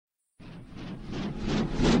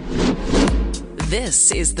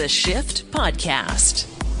This is the Shift Podcast.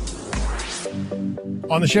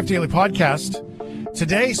 On the Shift Daily Podcast,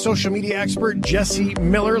 today, social media expert Jesse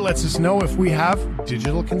Miller lets us know if we have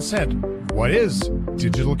digital consent. What is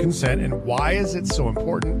digital consent and why is it so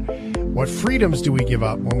important? What freedoms do we give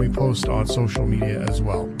up when we post on social media as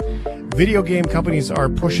well? Video game companies are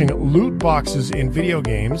pushing loot boxes in video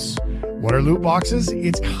games. What are loot boxes?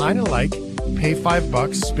 It's kind of like pay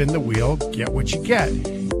 $5, spin the wheel, get what you get.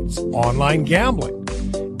 It's online gambling.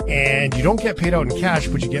 And you don't get paid out in cash,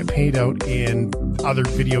 but you get paid out in other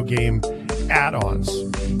video game add-ons.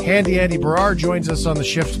 Handy Andy Barrar joins us on the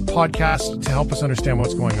Shift Podcast to help us understand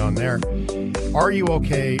what's going on there. Are You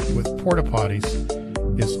Okay with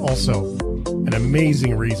Porta-Potties is also an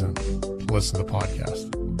amazing reason to listen to the podcast.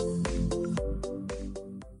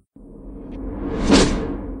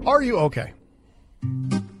 Are you okay?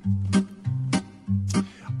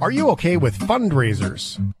 Are you okay with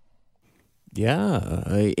fundraisers? Yeah,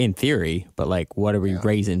 in theory, but like, what are we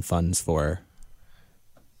raising funds for?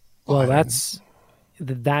 Well, that's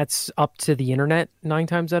up to the internet 9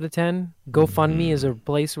 times out of 10. GoFundMe is a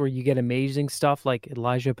place where you get amazing stuff like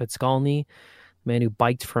Elijah Patskalny, man who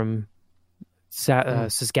biked from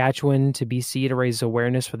Saskatchewan to BC to raise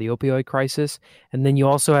awareness for the opioid crisis. And then you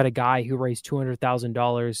also had a guy who raised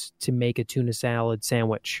 $200,000 to make a tuna salad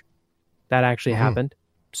sandwich. That actually happened.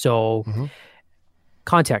 So,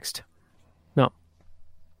 context. No.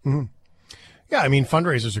 Yeah, I mean,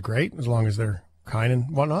 fundraisers are great as long as they're kind and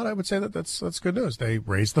whatnot. I would say that's good news. They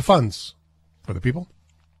raise the funds for the people.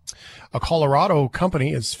 A Colorado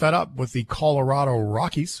company is fed up with the Colorado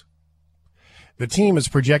Rockies. The team is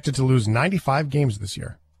projected to lose 95 games this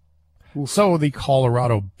year. So the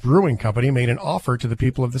Colorado Brewing Company made an offer to the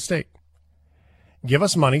people of the state. Give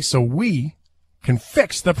us money so we can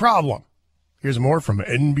fix the problem. Here's more from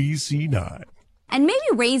NBC9. And maybe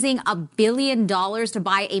raising $1 billion to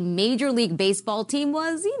buy a Major League Baseball team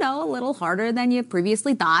was, a little harder than you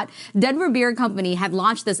previously thought. Denver Beer Company had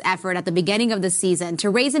launched this effort at the beginning of the season to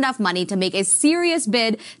raise enough money to make a serious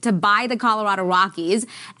bid to buy the Colorado Rockies.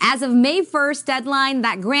 As of May 1st deadline,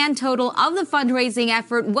 that grand total of the fundraising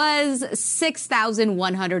effort was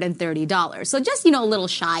 $6,130. So just, a little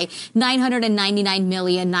shy,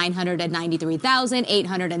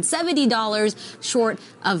 $999,993,870 short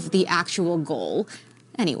of the actual goal.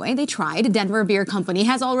 Anyway, they tried. Denver Beer Company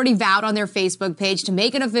has already vowed on their Facebook page to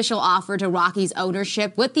make an official offer to Rockies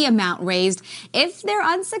ownership with the amount raised. If they're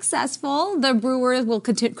unsuccessful, the brewers will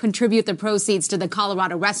contribute the proceeds to the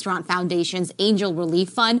Colorado Restaurant Foundation's Angel Relief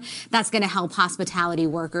Fund. That's going to help hospitality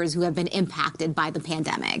workers who have been impacted by the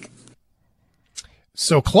pandemic.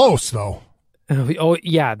 So close, though. Oh,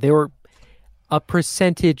 yeah, they were a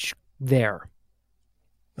percentage there.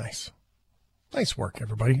 Nice. Nice work,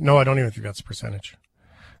 everybody. No, I don't even think that's a percentage.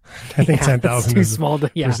 I think 10,000 is small to,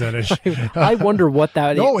 percentage. I wonder what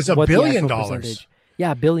that is. No, it was $1 billion.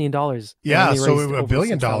 Yeah, $1 billion. Yeah, so $1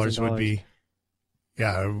 billion would be,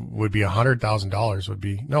 would be $100,000 would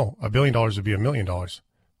be, no, $1 billion would be $1 million,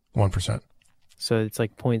 1%. So it's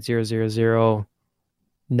like 0.000,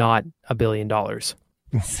 not $1 billion. That's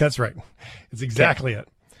right. It's exactly it.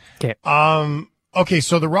 Okay. Okay,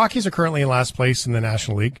 so the Rockies are currently in last place in the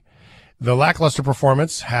National League. The lackluster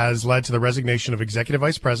performance has led to the resignation of Executive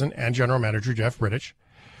Vice President and General Manager Jeff Bridich,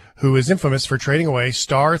 who is infamous for trading away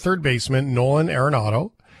star third baseman Nolan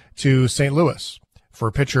Arenado to St. Louis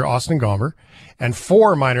for pitcher Austin Gomber and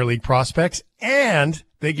 4 minor league prospects, and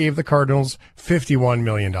they gave the Cardinals $51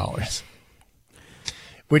 million,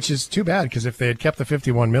 which is too bad because if they had kept the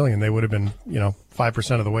 $51 million, they would have been,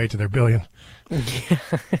 5% of the way to their billion.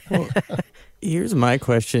 Well, here's my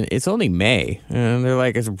question. It's only May, and they're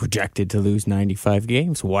like, it's projected to lose 95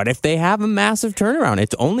 games. What if they have a massive turnaround?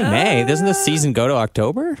 It's only May. Doesn't the season go to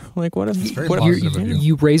October? Like, what if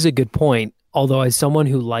you raise a good point? Although, as someone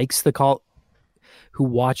who likes who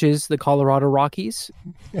watches the Colorado Rockies,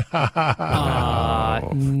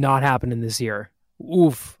 not happening this year.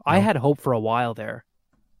 Oof. No. I had hope for a while there,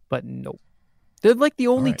 but nope. They're like the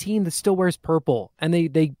only team that still wears purple, and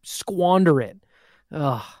they squander it.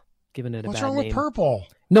 Ugh. Giving it a What's bad wrong name. with purple?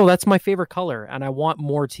 No, that's my favorite color, and I want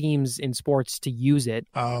more teams in sports to use it.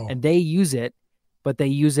 Oh. And they use it, but they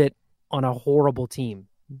use it on a horrible team.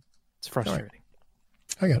 It's frustrating.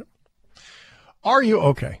 Right. I get it. Are you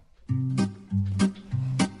okay?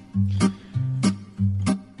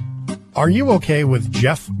 Are you okay with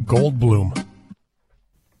Jeff Goldblum?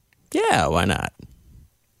 Yeah, why not?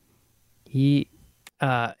 He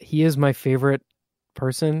is my favorite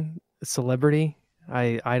person, celebrity.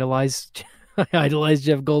 I idolize Jeff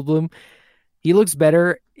Goldblum. He looks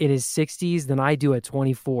better in his 60s than I do at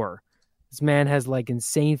 24. This man has like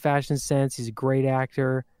insane fashion sense. He's a great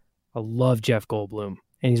actor. I love Jeff Goldblum,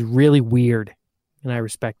 and he's really weird, and I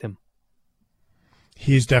respect him.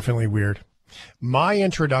 He's definitely weird. My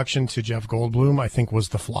introduction to Jeff Goldblum, I think, was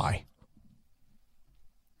The Fly.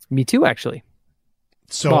 Me too, actually.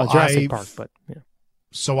 So well, Jurassic Park, but yeah.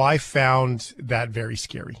 So I found that very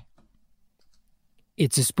scary.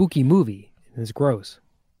 It's a spooky movie. It's gross.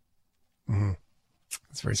 Mm-hmm.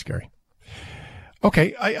 It's very scary.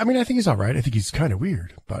 Okay, I mean, I think he's all right. I think he's kind of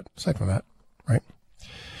weird, but aside from that, right?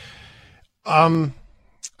 All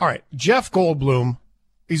right, Jeff Goldblum.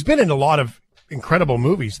 He's been in a lot of incredible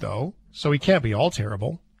movies, though, so he can't be all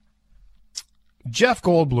terrible. Jeff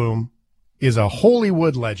Goldblum is a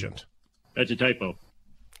Hollywood legend. That's a typo.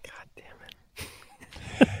 God damn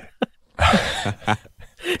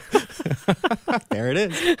it. There it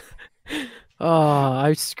is. Oh,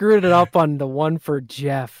 I screwed it up on the one for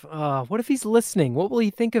Jeff. What if he's listening? What will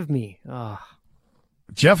he think of me?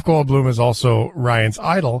 Jeff Goldblum is also Ryan's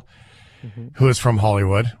idol, who is from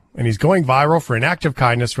Hollywood, and he's going viral for an act of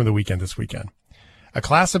kindness from the weekend this weekend. A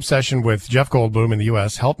class obsession with Jeff Goldblum in the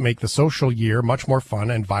U.S. helped make the social year much more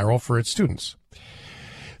fun and viral for its students.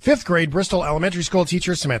 Fifth grade Bristol elementary school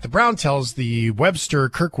teacher Samantha Brown tells the Webster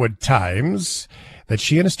Kirkwood Times that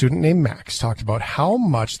she and a student named Max talked about how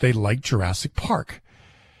much they liked Jurassic Park,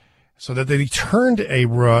 so that they turned it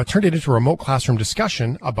into a remote classroom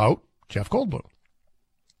discussion about Jeff Goldblum.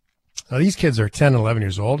 Now, these kids are 10 and 11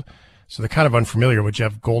 years old, so they're kind of unfamiliar with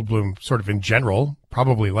Jeff Goldblum sort of in general,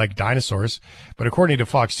 probably like dinosaurs. But according to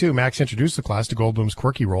Fox 2, Max introduced the class to Goldblum's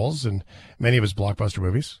quirky roles in many of his blockbuster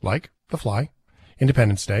movies, like The Fly,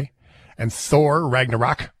 Independence Day, and Thor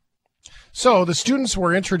Ragnarok. So the students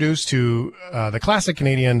were introduced to the classic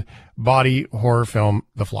Canadian body horror film,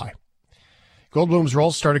 The Fly. Goldblum's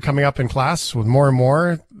roles started coming up in class with more and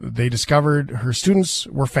more. They discovered her students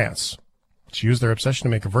were fans. She used their obsession to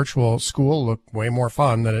make a virtual school look way more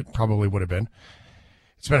fun than it probably would have been.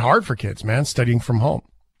 It's been hard for kids, man, studying from home.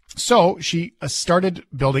 So she started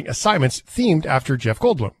building assignments themed after Jeff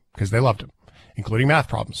Goldblum because they loved him, including math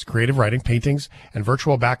problems, creative writing, paintings, and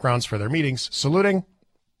virtual backgrounds for their meetings, saluting,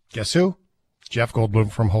 guess who? Jeff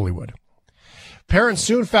Goldblum from Hollywood. Parents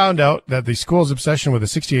soon found out that the school's obsession with a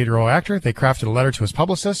 68-year-old actor. They crafted a letter to his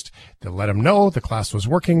publicist to let him know the class was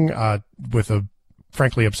working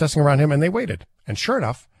frankly obsessing around him, and they waited. And sure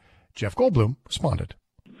enough, Jeff Goldblum responded.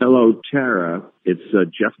 Hello, Tara. It's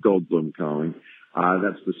Jeff Goldblum calling.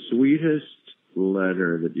 That's the sweetest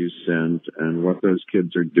letter that you sent, and what those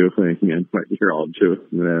kids are doing and what you're all doing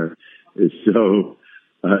there is so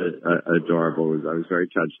adorable. I was very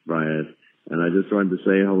touched by it, and I just wanted to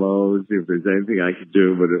say hello, see if there's anything I could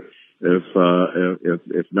do. But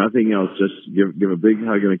if nothing else, just give a big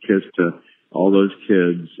hug and a kiss to all those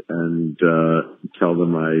kids and tell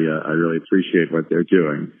them I really appreciate what they're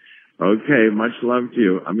doing. Okay, much love to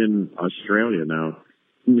you. I'm in Australia now.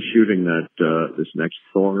 I'm shooting this next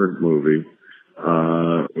Thor movie,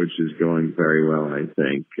 which is going very well, I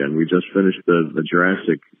think. And we just finished the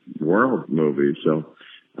Jurassic World movie, so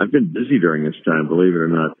I've been busy during this time, believe it or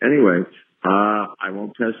not. Anyway, I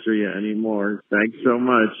won't pester you anymore. Thanks so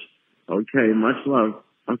much. Okay, much love.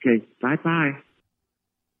 Okay, bye-bye.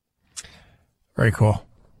 Very cool.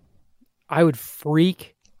 I would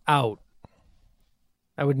freak out.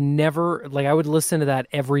 I would never, I would listen to that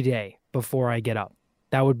every day before I get up.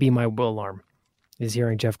 That would be my alarm, is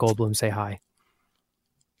hearing Jeff Goldblum say hi.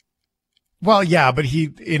 Well, yeah, but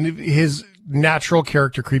in his natural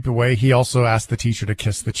character creepy way, he also asked the teacher to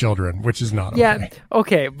kiss the children, which is not okay. Yeah,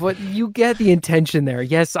 okay, but you get the intention there.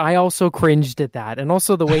 Yes, I also cringed at that. And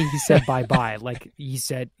also the way he said bye-bye. Like, he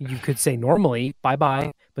said, you could say normally,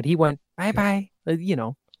 bye-bye, but he went, bye-bye,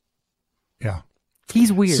 Yeah.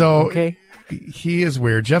 He's weird, so, okay? He is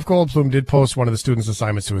weird. Jeff Goldblum did post one of the students'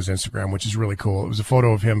 assignments to his Instagram, which is really cool. It was a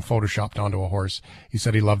photo of him photoshopped onto a horse. He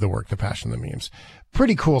said he loved the work, the passion, the memes.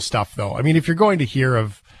 Pretty cool stuff, though. I mean, if you're going to hear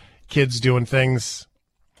of kids doing things,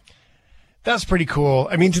 that's pretty cool.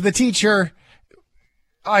 I mean, to the teacher,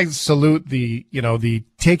 I salute the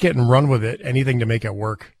take it and run with it, anything to make it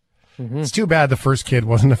work. Mm-hmm. It's too bad the first kid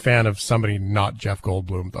wasn't a fan of somebody not Jeff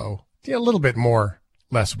Goldblum, though. Yeah, a little bit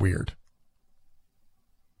less weird.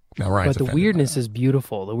 Now, Ryan's but the weirdness is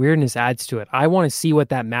beautiful. The weirdness adds to it. I want to see what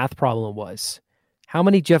that math problem was. How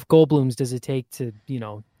many Jeff Goldblums does it take to,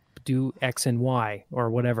 do X and Y or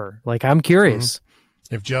whatever? I'm curious.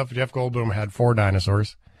 Mm-hmm. If Jeff Goldblum had 4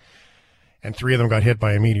 dinosaurs and 3 of them got hit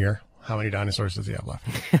by a meteor, how many dinosaurs does he have left?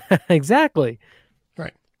 Exactly.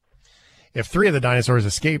 Right. If 3 of the dinosaurs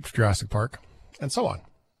escaped Jurassic Park, and so on.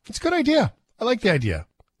 It's a good idea. I like the idea.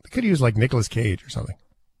 They could use Nicolas Cage or something.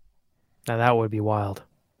 Now that would be wild.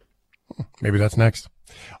 Maybe that's next.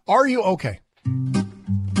 Are you okay?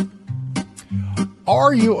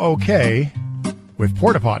 Are you okay with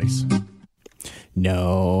porta potties?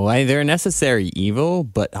 No, they're a necessary evil,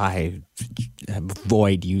 but I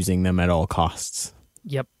avoid using them at all costs.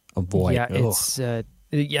 Yep. Avoid.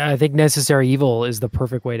 Yeah, I think necessary evil is the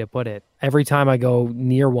perfect way to put it. Every time I go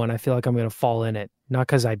near one, I feel like I'm going to fall in it. Not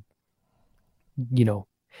because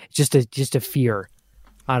just a fear.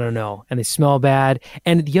 I don't know. And they smell bad.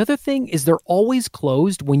 And the other thing is they're always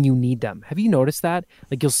closed when you need them. Have you noticed that?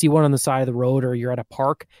 Like you'll see one on the side of the road or you're at a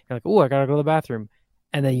park. You're like, oh, I got to go to the bathroom.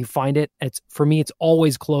 And then you find it. For me, it's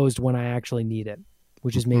always closed when I actually need it,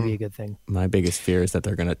 which is maybe a good thing. My biggest fear is that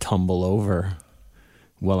they're going to tumble over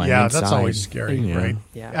while I'm inside. Yeah, that's always scary, right?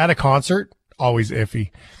 Yeah. At a concert, always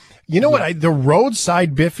iffy. You know what? The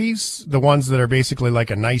roadside biffies, the ones that are basically like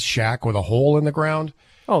a nice shack with a hole in the ground.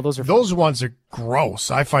 Oh, those ones are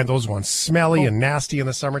gross. I find those ones smelly and nasty in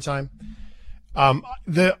the summertime.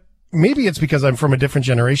 Maybe it's because I'm from a different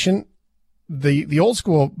generation. The old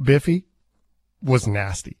school biffy was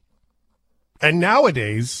nasty. And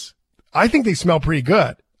nowadays, I think they smell pretty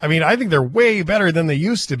good. I mean, I think they're way better than they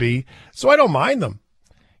used to be, so I don't mind them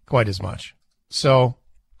quite as much. So,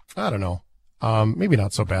 I don't know. Maybe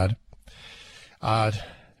not so bad.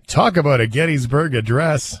 Talk about a Gettysburg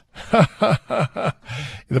Address. The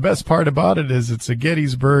best part about it is it's a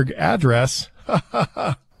Gettysburg Address.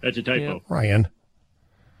 That's a typo. Yeah. Ryan.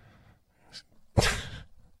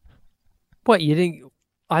 What, you didn't...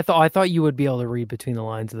 I thought you would be able to read between the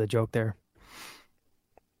lines of the joke there.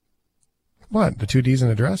 What? The 2 D's in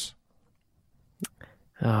address?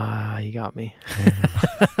 You got me.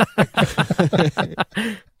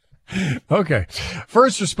 Okay.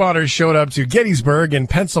 First responders showed up to Gettysburg in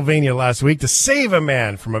Pennsylvania last week to save a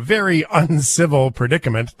man from a very uncivil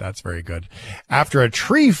predicament. That's very good. After a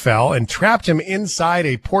tree fell and trapped him inside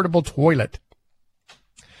a portable toilet.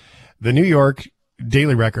 The New York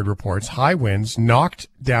Daily Record reports high winds knocked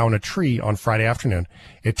down a tree on Friday afternoon.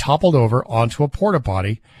 It toppled over onto a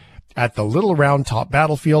porta-potty at the Little Round Top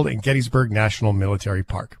Battlefield in Gettysburg National Military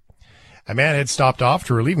Park. A man had stopped off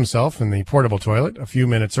to relieve himself in the portable toilet a few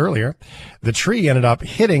minutes earlier. The tree ended up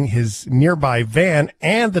hitting his nearby van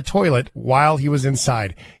and the toilet while he was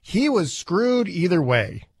inside. He was screwed either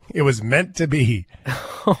way. It was meant to be.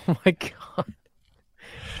 Oh, my God.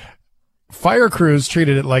 Fire crews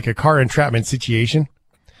treated it like a car entrapment situation.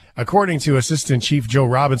 According to Assistant Chief Joe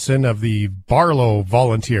Robinson of the Barlow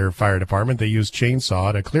Volunteer Fire Department, they used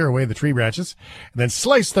chainsaw to clear away the tree branches and then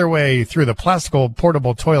sliced their way through the plastical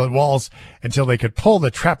portable toilet walls until they could pull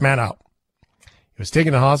the trapped man out. He was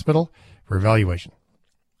taken to hospital for evaluation.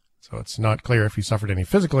 So it's not clear if he suffered any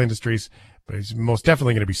physical injuries, but he's most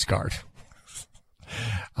definitely going to be scarred.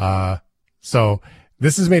 So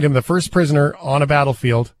this has made him the first prisoner on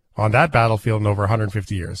that battlefield in over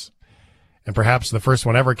 150 years. And perhaps the first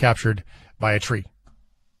one ever captured by a tree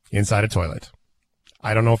inside a toilet.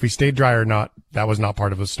 I don't know if he stayed dry or not. That was not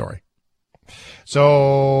part of the story.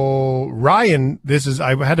 So Ryan,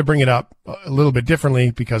 I had to bring it up a little bit differently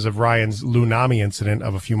because of Ryan's Lunami incident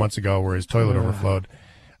of a few months ago where his toilet overflowed.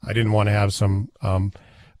 I didn't want to have some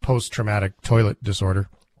post-traumatic toilet disorder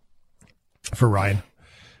for Ryan,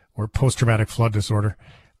 or post-traumatic flood disorder.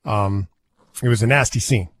 It was a nasty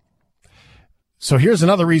scene. So here's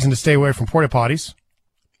another reason to stay away from porta potties.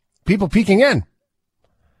 People peeking in.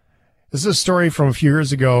 This is a story from a few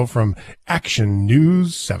years ago from Action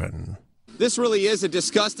News 7. This really is a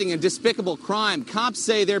disgusting and despicable crime. Cops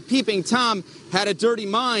say their peeping Tom had a dirty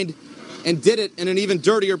mind and did it in an even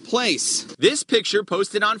dirtier place. This picture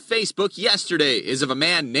posted on Facebook yesterday is of a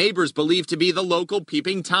man neighbors believe to be the local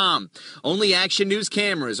peeping Tom. Only Action News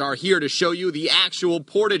cameras are here to show you the actual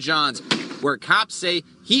porta-johns, where cops say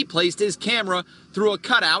he placed his camera through a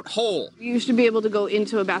cutout hole. You should be able to go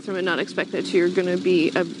into a bathroom and not expect that you're going to be,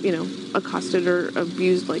 accosted or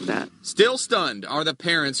abused like that. Still stunned are the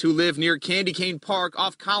parents who live near Candy Cane Park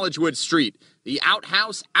off Collegewood Street. The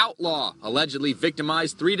outhouse outlaw allegedly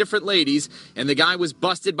victimized 3 different ladies, and the guy was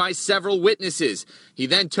busted by several witnesses. He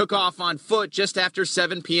then took off on foot just after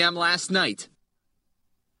 7 p.m. last night.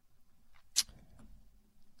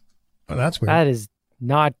 Well, that's weird. That is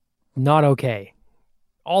not okay.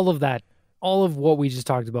 All of what we just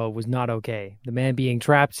talked about was not okay. The man being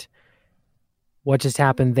trapped, what just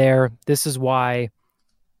happened there. This is why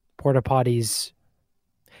porta potties,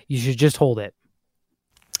 you should just hold it.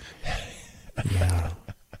 Yeah.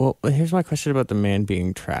 Well, here's my question about the man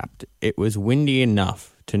being trapped. It was windy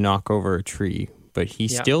enough to knock over a tree, but he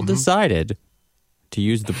still decided to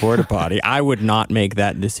use the porta potty. I would not make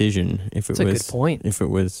that decision if it was a good point. If it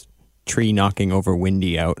was tree knocking over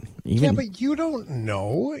Windy out. Yeah, but you don't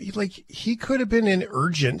know. Like, he could have been in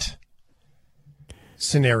urgent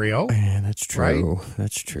scenario. Yeah, that's true. Right?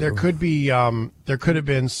 That's true. There could have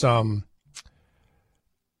been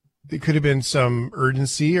some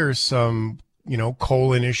urgency or some,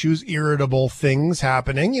 colon issues, irritable things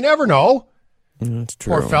happening. You never know. That's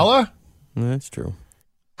true. Poor fella. That's true.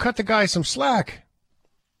 Cut the guy some slack.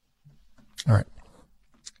 All right.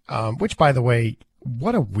 Which, by the way,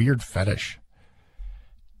 what a weird fetish.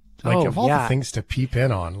 Like, of all the things to peep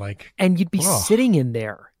in on, like... And you'd be sitting in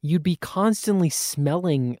there. You'd be constantly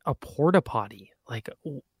smelling a porta-potty. Like...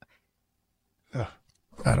 I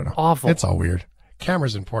don't know. Awful. It's all weird.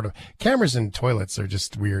 Cameras in toilets are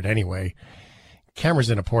just weird anyway.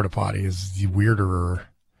 Cameras in a porta-potty is weirder.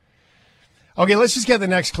 Okay, let's just get the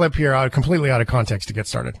next clip here completely out of context to get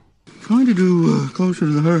started. Trying to do closer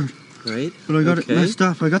to the herd. Right. But I got it messed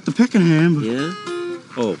up. I got the pick in hand. But... Yeah?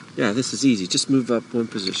 Oh, yeah, this is easy. Just move up one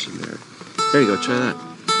position there. There you go. Try that.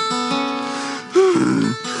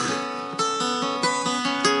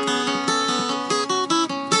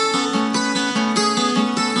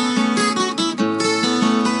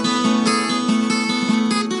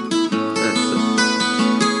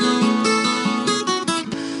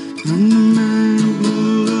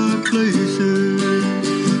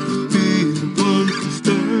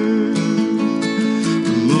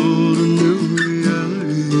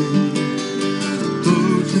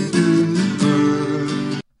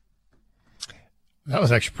 That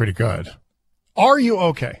was actually pretty good. Are you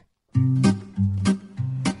okay?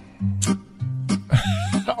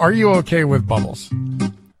 Are you okay with Bubbles?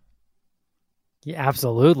 Yeah,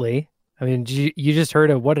 absolutely. I mean, you just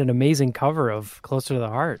heard what an amazing cover of Closer to the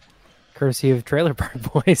Heart, courtesy of Trailer Park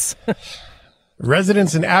Boys.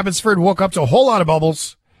 Residents in Abbotsford woke up to a whole lot of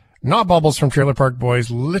bubbles. Not bubbles from Trailer Park Boys,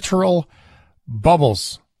 literal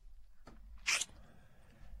bubbles.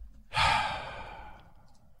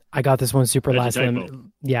 I got this one super last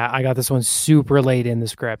one. Yeah, I got this one super late in the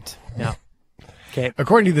script. Yeah. Okay.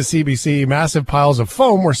 According to the CBC, massive piles of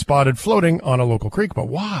foam were spotted floating on a local creek. But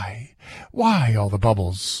why? Why all the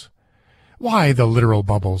bubbles? Why the literal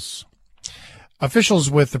bubbles?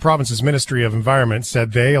 Officials with the province's Ministry of Environment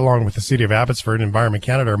said they, along with the City of Abbotsford and Environment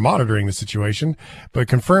Canada, are monitoring the situation, but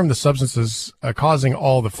confirmed the substances causing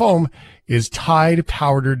all the foam is Tide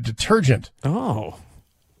powdered detergent. Oh.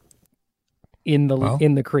 In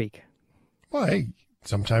the creek. Well, hey,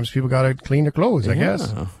 sometimes people got to clean their clothes, I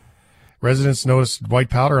guess. Residents noticed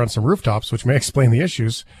white powder on some rooftops, which may explain the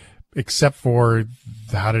issues, except for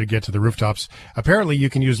how did it get to the rooftops. Apparently, you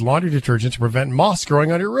can use laundry detergent to prevent moss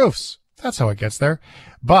growing on your roofs. That's how it gets there.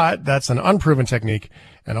 But that's an unproven technique,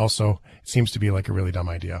 and also it seems to be like a really dumb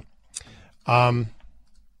idea.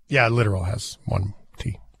 Yeah, literal has one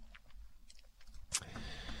T.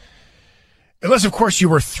 Unless, of course, you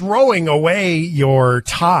were throwing away your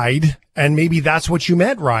Tide, and maybe that's what you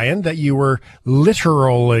meant, Ryan, that you were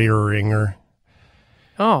literally-ing or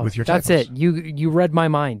with your that's typos. it. You read my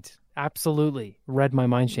mind. Absolutely. Read my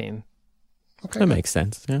mind, Shane. Okay. That makes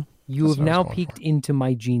sense, yeah. You have now peeked into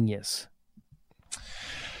my genius.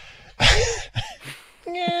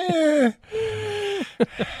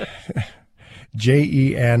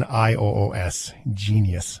 Genious.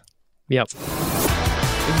 Genius. Yep.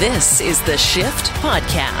 This is the Shift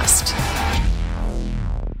Podcast.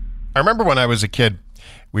 I remember when I was a kid,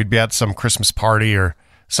 we'd be at some Christmas party or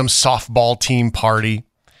some softball team party.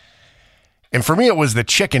 And for me, it was the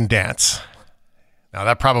chicken dance. Now,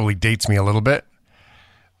 that probably dates me a little bit.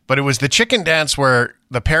 But it was the chicken dance where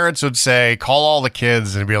the parents would say, call all the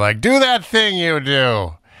kids and be like, do that thing you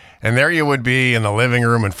do. And there you would be in the living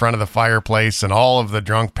room in front of the fireplace and all of the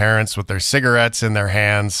drunk parents with their cigarettes in their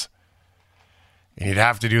hands. And you'd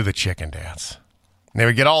have to do the chicken dance. And they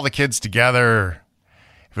would get all the kids together.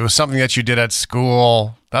 If it was something that you did at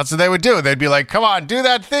school, that's what they would do. They'd be like, come on, do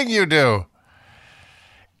that thing you do.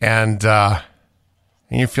 And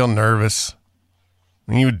you feel nervous.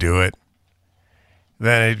 And you would do it.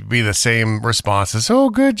 Then it'd be the same responses. Oh,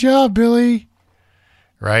 good job, Billy.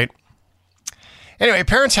 Right? Anyway,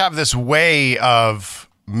 parents have this way of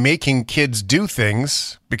making kids do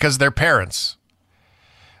things because they're parents.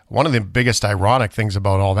 One of the biggest ironic things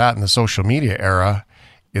about all that in the social media era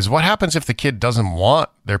is what happens if the kid doesn't want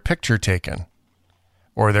their picture taken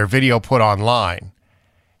or their video put online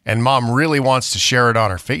and mom really wants to share it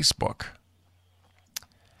on her Facebook?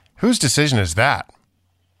 Whose decision is that?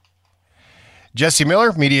 Jesse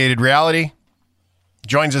Miller, Mediated Reality,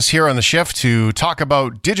 joins us here on the Shift to talk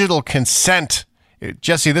about digital consent.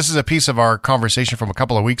 Jesse, this is a piece of our conversation from a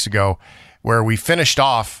couple of weeks ago where we finished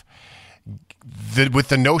off with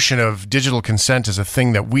the notion of digital consent as a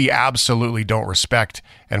thing that we absolutely don't respect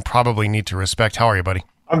and probably need to respect. How are you, buddy?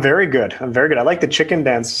 I'm very good. I like the chicken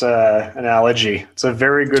dance analogy. It's a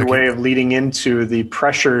very good way of leading into the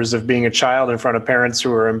pressures of being a child in front of parents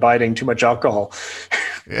who are imbibing too much alcohol.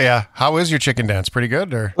 Yeah. How is your chicken dance? Pretty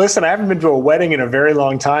good? Or Listen, I haven't been to a wedding in a very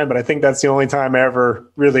long time, but I think that's the only time I ever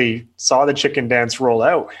really saw the chicken dance roll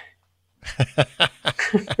out. You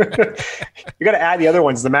got to add the other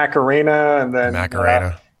ones, the Macarena and then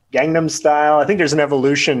Gangnam Style. I think there's an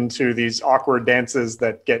evolution to these awkward dances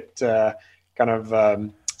that get kind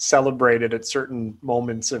of celebrated at certain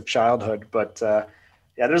moments of childhood. But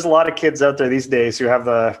yeah, there's a lot of kids out there these days who have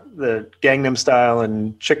the Gangnam Style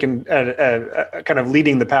and chicken kind of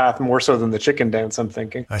leading the path more so than the chicken dance, I'm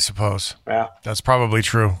thinking. I suppose. Yeah. That's probably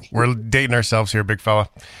true. We're dating ourselves here, big fella.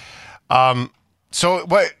 So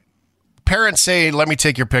what parents say, let me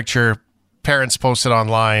take your picture. Parents post it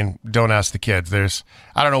online. Don't ask the kids.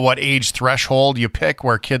 I don't know what age threshold you pick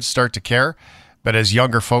where kids start to care. But as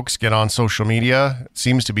younger folks get on social media, it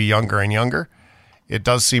seems to be younger and younger. It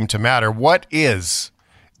does seem to matter. What is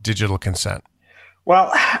digital consent?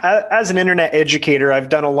 Well, as an internet educator, I've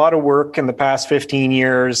done a lot of work in the past 15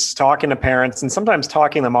 years talking to parents and sometimes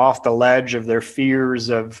talking them off the ledge of their fears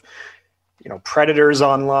of, predators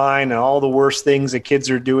online and all the worst things that kids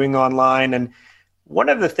are doing online. And one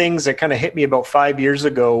of the things that kind of hit me about 5 years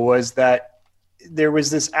ago was that there was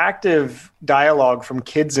this active dialogue from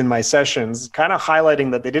kids in my sessions, kind of highlighting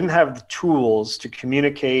that they didn't have the tools to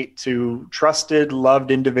communicate to trusted, loved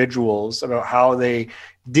individuals about how they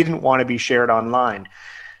didn't want to be shared online.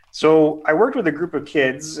 So I worked with a group of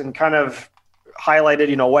kids and kind of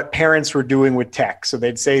highlighted, what parents were doing with tech. So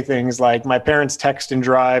they'd say things like, my parents text and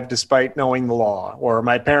drive despite knowing the law, or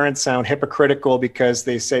my parents sound hypocritical because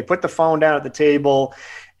they say, put the phone down at the table.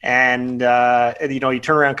 And, you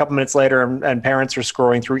turn around a couple minutes later and parents are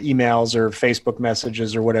scrolling through emails or Facebook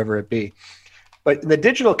messages or whatever it be. But the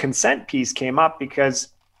digital consent piece came up because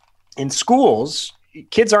in schools,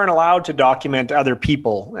 kids aren't allowed to document other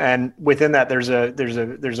people. And within that,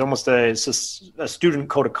 there's almost a student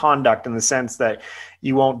code of conduct in the sense that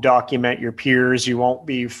you won't document your peers. You won't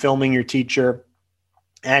be filming your teacher.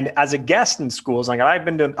 And as a guest in schools, like I've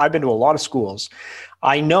been to a lot of schools,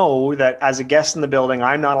 I know that as a guest in the building,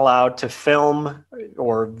 I'm not allowed to film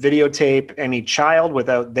or videotape any child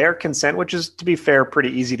without their consent, which is, to be fair, pretty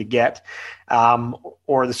easy to get,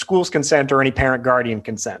 or the school's consent or any parent guardian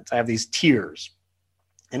consent. I have these tiers.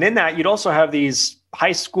 And in that, you'd also have these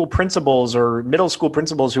high school principals or middle school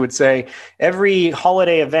principals who would say, every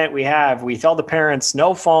holiday event we tell the parents,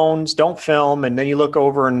 no phones, don't film. And then you look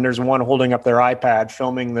over and there's one holding up their iPad,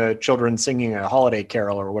 filming the children singing a holiday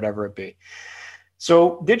carol or whatever it be.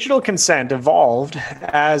 So digital consent evolved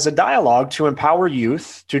as a dialogue to empower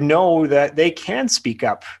youth to know that they can speak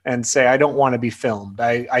up and say, I don't want to be filmed.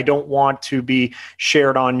 I don't want to be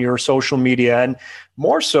shared on your social media. And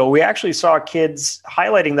more so, we actually saw kids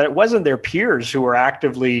highlighting that it wasn't their peers who were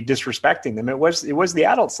actively disrespecting them. It was the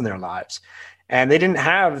adults in their lives. And they didn't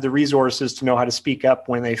have the resources to know how to speak up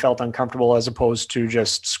when they felt uncomfortable, as opposed to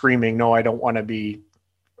just screaming, no, I don't want to be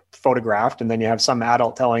photographed. And then you have some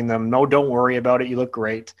adult telling them, no, don't worry about it. You look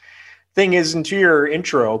great. Thing is, into your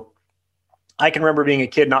intro, I can remember being a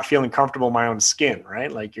kid not feeling comfortable in my own skin,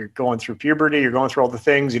 right? Like you're going through puberty, you're going through all the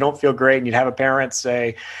things, you don't feel great. And you'd have a parent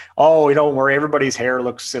say, oh, don't worry, everybody's hair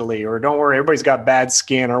looks silly, or don't worry, everybody's got bad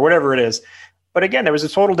skin, or whatever it is. But again, there was a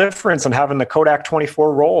total difference in having the Kodak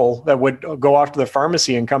 24 roll that would go off to the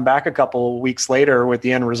pharmacy and come back a couple of weeks later with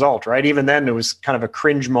the end result, right? Even then, it was kind of a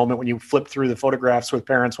cringe moment when you flip through the photographs with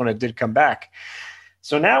parents when it did come back.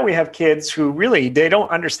 So now we have kids who really, they don't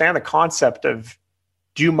understand the concept of,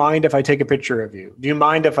 do you mind if I take a picture of you? Do you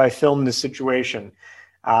mind if I film this situation?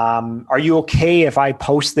 Are you okay if I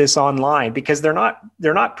post this online? Because they're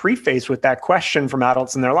not prefaced with that question from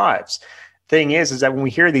adults in their lives. Thing is that when we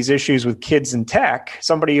hear these issues with kids and tech,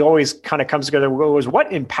 somebody always kind of comes together and goes,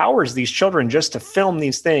 what empowers these children just to film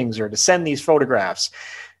these things or to send these photographs?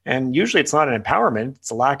 And usually it's not an empowerment,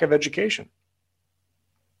 it's a lack of education.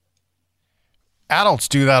 Adults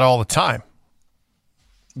do that all the time.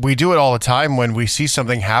 We do it all the time when we see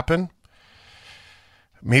something happen.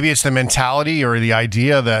 Maybe it's the mentality or the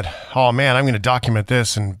idea that, oh man, I'm going to document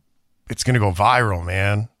this and it's going to go viral,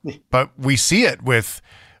 man. But we see it with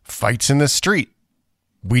fights in the street.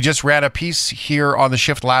 We just ran a piece here on the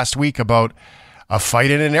shift last week about a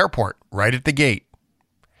fight in an airport right at the gate.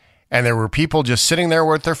 And there were people just sitting there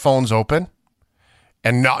with their phones open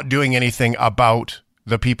and not doing anything about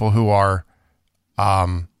the people who are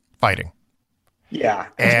fighting. Yeah.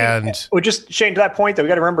 And well, just Shane, to that point, though, we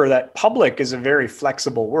got to remember that public is a very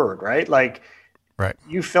flexible word, right? Like, right.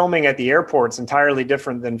 You filming at the airport is entirely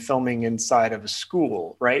different than filming inside of a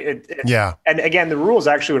school, right? Yeah. And again, the rules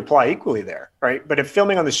actually would apply equally there, right? But if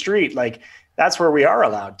filming on the street, like, that's where we are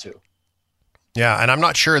allowed to. Yeah, and I'm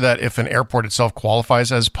not sure that if an airport itself qualifies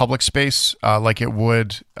as public space, like it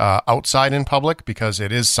would outside in public, because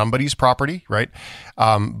it is somebody's property, right?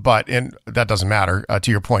 But that doesn't matter.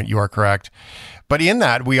 To your point, you are correct. But in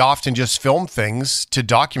that, we often just film things to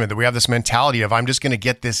document that. We have this mentality of, I'm just going to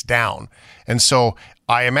get this down. And so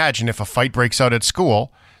I imagine if a fight breaks out at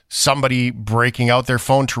school, somebody breaking out their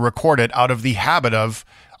phone to record it out of the habit of,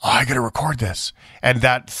 oh, I got to record this. And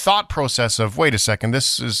that thought process of, wait a second,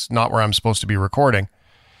 this is not where I'm supposed to be recording.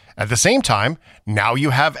 At the same time, now you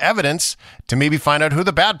have evidence to maybe find out who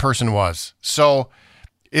the bad person was. So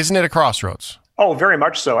isn't it a crossroads? Oh, very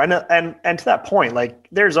much so. And to that point, like,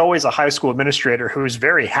 there's always a high school administrator who's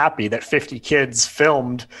very happy that 50 kids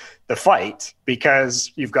filmed the fight,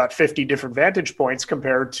 because you've got 50 different vantage points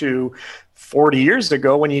compared to 40 years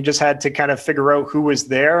ago when you just had to kind of figure out who was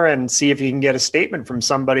there and see if you can get a statement from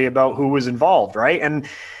somebody about who was involved, right? And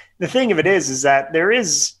the thing of it is that there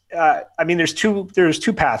is, there's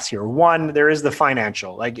two paths here. One, there is the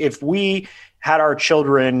financial. Like, if we had our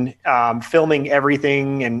children filming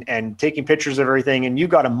everything and taking pictures of everything, and you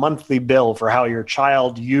got a monthly bill for how your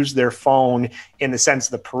child used their phone in the sense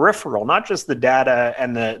of the peripheral, not just the data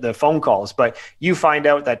and the phone calls, but you find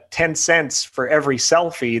out that 10 cents for every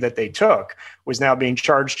selfie that they took was now being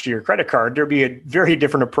charged to your credit card, there'd be a very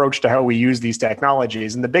different approach to how we use these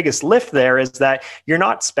technologies. And the biggest lift there is that you're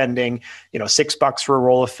not spending, $6 for a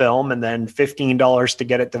roll of film and then $15 to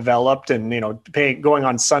get it developed, and going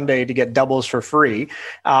on Sunday to get doubles for free.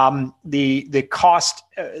 The cost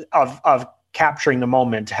of capturing the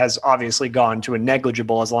moment has obviously gone to a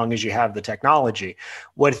negligible as long as you have the technology.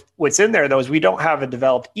 What's in there, though, is we don't have a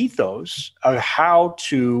developed ethos of how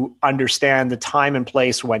to understand the time and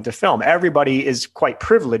place when to film. Everybody is quite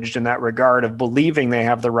privileged in that regard of believing they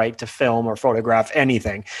have the right to film or photograph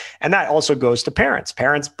anything. And that also goes to parents.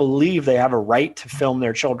 Parents believe they have a right to film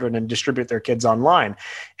their children and distribute their kids online.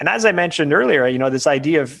 And as I mentioned earlier, this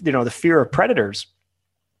idea of, the fear of predators,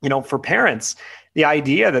 for parents, the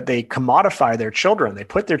idea that they commodify their children, they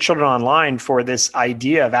put their children online for this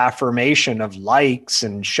idea of affirmation, of likes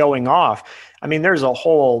and showing off. I mean, there's a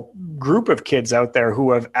whole group of kids out there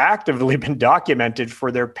who have actively been documented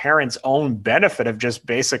for their parents' own benefit of just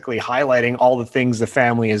basically highlighting all the things the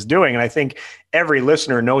family is doing. And I think every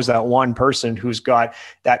listener knows that one person who's got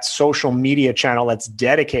that social media channel that's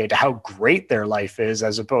dedicated to how great their life is,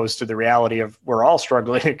 as opposed to the reality of we're all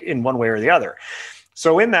struggling in one way or the other.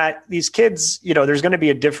 So in that, these kids, there's going to be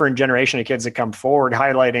a different generation of kids that come forward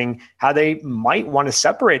highlighting how they might want to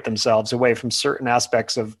separate themselves away from certain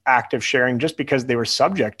aspects of active sharing just because they were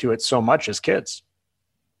subject to it so much as kids.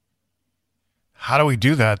 How do we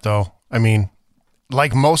do that, though? I mean,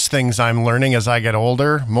 like most things I'm learning as I get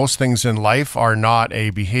older, most things in life are not a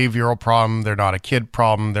behavioral problem. They're not a kid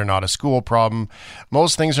problem. They're not a school problem.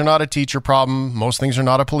 Most things are not a teacher problem. Most things are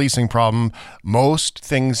not a policing problem. Most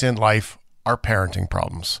things in life are parenting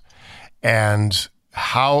problems. And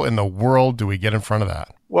how in the world do we get in front of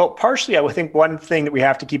that? Well, partially, I would think one thing that we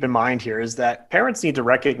have to keep in mind here is that parents need to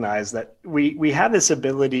recognize that we have this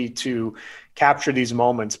ability to capture these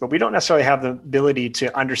moments, but we don't necessarily have the ability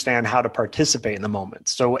to understand how to participate in the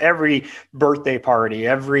moments. So every birthday party,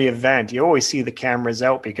 every event, you always see the cameras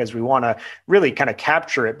out because we want to really kind of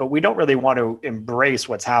capture it, but we don't really want to embrace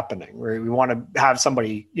what's happening. We want to have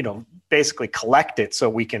somebody, basically collect it so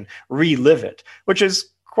we can relive it, which is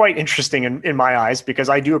quite interesting in my eyes, because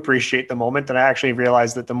I do appreciate the moment. And I actually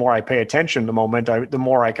realize that the more I pay attention to the moment, the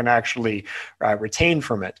more I can actually retain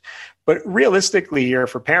from it. But realistically here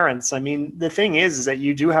for parents, I mean, the thing is that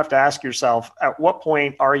you do have to ask yourself, at what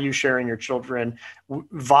point are you sharing your children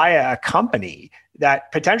via a company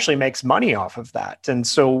that potentially makes money off of that? And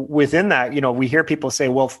so within that, we hear people say,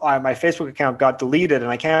 well, my Facebook account got deleted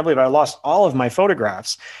and I can't believe I lost all of my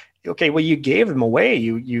photographs. Okay, well, you gave them away.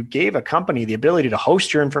 You gave a company the ability to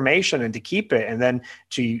host your information and to keep it, and then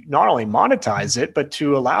to not only monetize it, but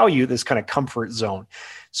to allow you this kind of comfort zone.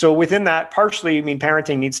 So within that, partially, I mean,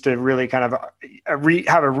 parenting needs to really kind of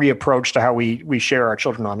have a reapproach to how we share our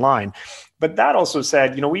children online. But that also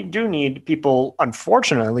said, we do need people,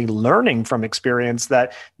 unfortunately, learning from experience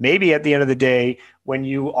that maybe at the end of the day, when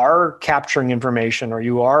you are capturing information or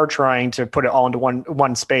you are trying to put it all into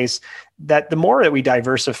one space, that the more that we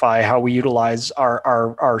diversify how we utilize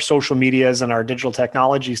our social medias and our digital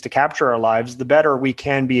technologies to capture our lives, the better we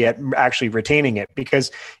can be at actually retaining it.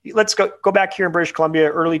 Because let's go back here in British Columbia,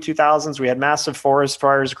 early 2000s, we had massive forest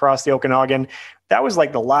fires across the Okanagan. That was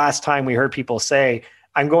like the last time we heard people say,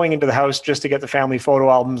 I'm going into the house just to get the family photo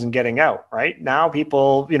albums and getting out, right? Now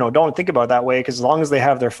people, don't think about it that way, because as long as they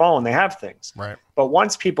have their phone, they have things. Right. But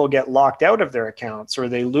once people get locked out of their accounts or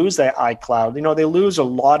they lose that iCloud, they lose a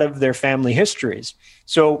lot of their family histories.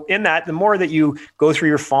 So in that, the more that you go through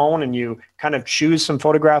your phone and you kind of choose some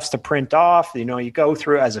photographs to print off, you go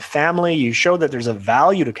through as a family, you show that there's a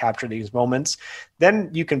value to capture these moments, then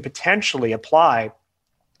you can potentially apply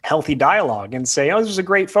healthy dialogue and say, this is a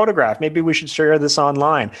great photograph. Maybe we should share this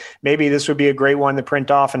online. Maybe this would be a great one to print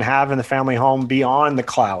off and have in the family home beyond the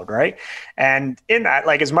cloud, right? And in that,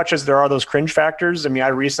 like, as much as there are those cringe factors, I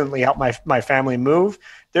recently helped my family move.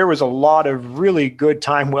 There was a lot of really good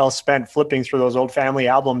time well spent flipping through those old family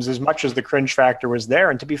albums, as much as the cringe factor was there.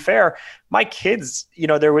 And to be fair, my kids,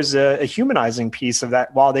 there was a humanizing piece of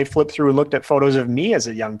that while they flipped through and looked at photos of me as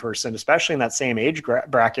a young person, especially in that same age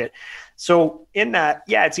bracket. So in that,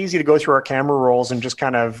 it's easy to go through our camera rolls and just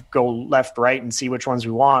kind of go left, right, and see which ones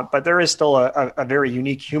we want. But there is still a very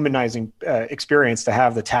unique humanizing experience to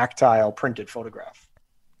have the tactile printed photograph.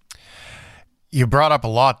 You brought up a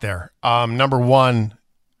lot there. Number one,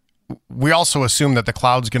 we also assume that the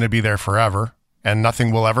cloud's going to be there forever and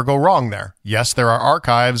nothing will ever go wrong there. Yes, there are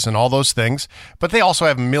archives and all those things, but they also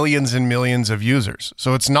have millions and millions of users.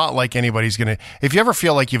 So it's not like anybody's going to, if you ever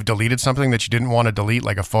feel like you've deleted something that you didn't want to delete,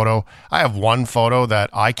 like a photo, I have one photo that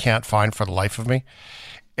I can't find for the life of me.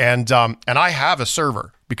 And I have a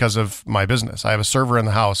server because of my business. I have a server in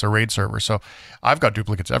the house, a RAID server. So I've got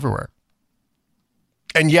duplicates everywhere.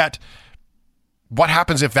 And yet, what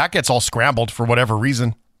happens if that gets all scrambled for whatever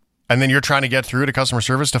reason? And then you're trying to get through to customer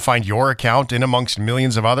service to find your account in amongst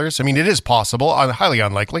millions of others. It is possible, highly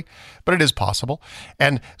unlikely, but it is possible.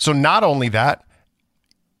 And so not only that,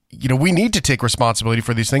 we need to take responsibility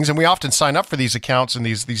for these things. And we often sign up for these accounts and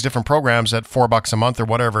these different programs at $4 a month or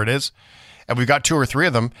whatever it is. And we've got 2 or 3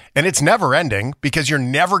 of them, and it's never ending because you're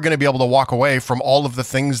never going to be able to walk away from all of the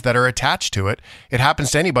things that are attached to it. It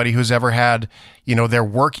happens to anybody who's ever had, their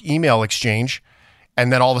work email exchange,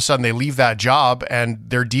 and then all of a sudden they leave that job and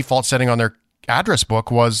their default setting on their address book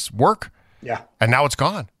was work. Yeah. And now it's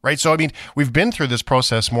gone, right? So, we've been through this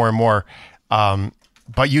process more and more.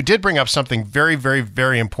 But you did bring up something very, very,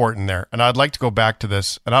 very important there. And I'd like to go back to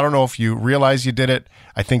this. And I don't know if you realize you did it.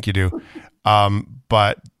 I think you do.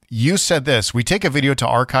 But you said this: we take a video to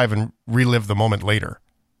archive and relive the moment later.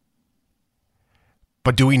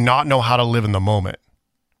 But do we not know how to live in the moment?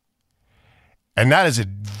 And that is a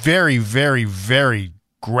very, very, very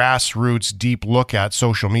grassroots, deep look at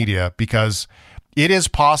social media, because it is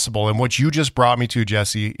possible, and what you just brought me to,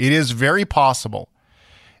 Jesse, it is very possible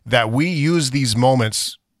that we use these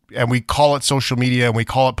moments and we call it social media and we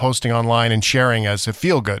call it posting online and sharing as a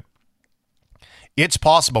feel good. It's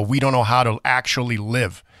possible we don't know how to actually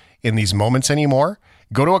live in these moments anymore.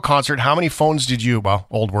 Go to a concert. How many phones did you,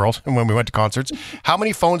 old world, when we went to concerts, how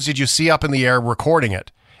many phones did you see up in the air recording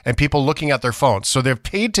it? And people looking at their phones. So they're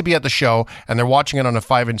paid to be at the show and they're watching it on a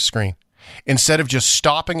 5-inch screen instead of just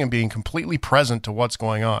stopping and being completely present to what's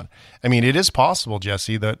going on. It is possible,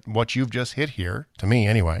 Jesse, that what you've just hit here, to me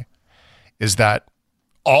anyway, is that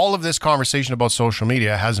all of this conversation about social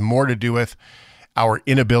media has more to do with our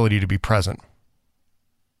inability to be present.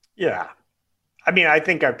 Yeah. I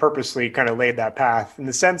think I purposely kind of laid that path in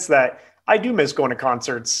the sense that I do miss going to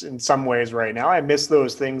concerts in some ways right now. I miss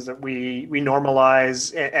those things that we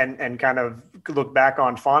normalize and kind of look back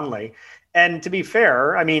on fondly. And to be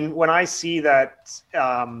fair, when I see that,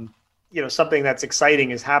 something that's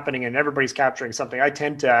exciting is happening and everybody's capturing something, I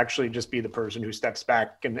tend to actually just be the person who steps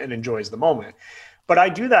back and enjoys the moment. But I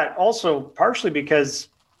do that also partially because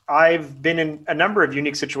I've been in a number of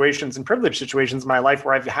unique situations and privileged situations in my life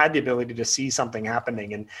where I've had the ability to see something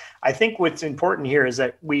happening. And I think what's important here is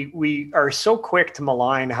that we are so quick to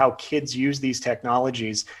malign how kids use these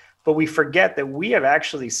technologies, but we forget that we have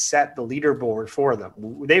actually set the leaderboard for them.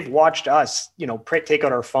 They've watched us, take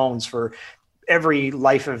out our phones for every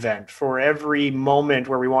life event, for every moment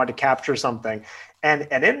where we want to capture something. And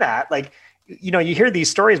in that, you hear these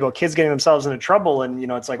stories about kids getting themselves into trouble and,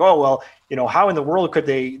 it's like, oh, well, how in the world could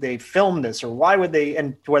they film this, or why would they,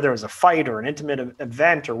 and whether it was a fight or an intimate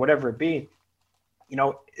event or whatever it be,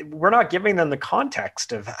 we're not giving them the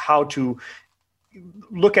context of how to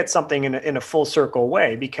look at something in a full circle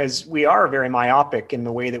way, because we are very myopic in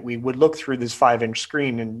the way that we would look through this 5-inch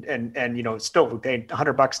screen and still we paid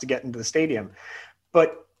 $100 to get into the stadium.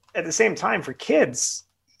 But at the same time, for kids,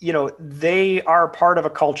 they are part of a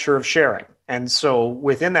culture of sharing. And so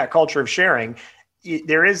within that culture of sharing,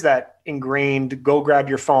 there is that ingrained, go grab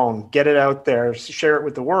your phone, get it out there, share it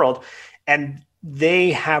with the world. And they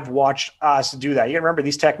have watched us do that. You remember,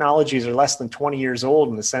 these technologies are less than 20 years old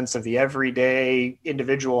in the sense of the everyday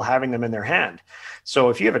individual having them in their hand. So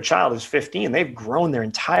if you have a child who's 15, they've grown their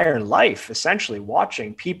entire life essentially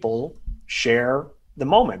watching people share the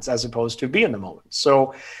moments as opposed to be in the moment.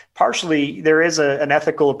 So partially there is an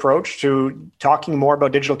ethical approach to talking more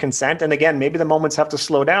about digital consent. And again, maybe the moments have to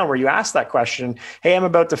slow down where you ask that question. Hey, I'm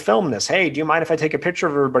about to film this. Hey, do you mind if I take a picture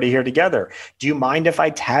of everybody here together? Do you mind if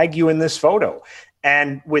I tag you in this photo?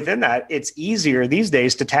 And within that, it's easier these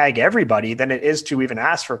days to tag everybody than it is to even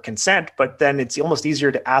ask for consent. But then it's almost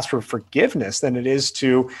easier to ask for forgiveness than it is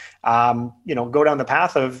to, go down the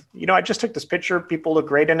path of, I just took this picture. People look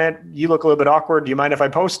great in it. You look a little bit awkward. Do you mind if I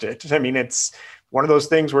post it? I mean, it's one of those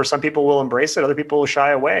things where some people will embrace it. Other people will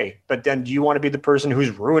shy away. But then do you want to be the person who's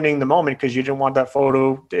ruining the moment because you didn't want that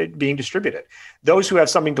photo being distributed? Those who have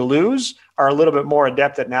something to lose are a little bit more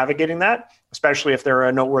adept at navigating that, especially if they're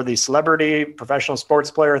a noteworthy celebrity, professional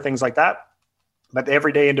sports player, things like that. But the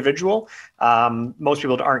everyday individual, most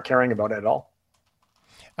people aren't caring about it at all.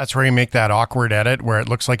 That's where you make that awkward edit where it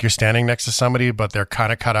looks like you're standing next to somebody, but they're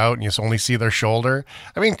kind of cut out and you only see their shoulder.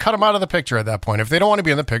 I mean, cut them out of the picture at that point. If they don't want to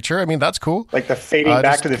be in the picture, I mean, that's cool. Like the fading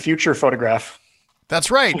Back to the Future photograph. That's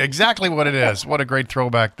right. Exactly what it is. What a great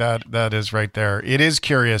throwback that is right there. It is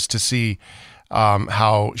curious to see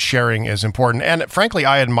how sharing is important. And frankly,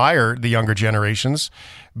 I admire the younger generations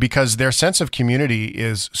because their sense of community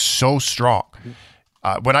is so strong.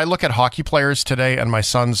 When I look at hockey players today and my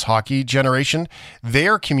son's hockey generation, they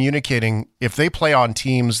are communicating, if they play on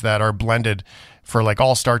teams that are blended for like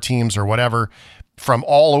all-star teams or whatever, from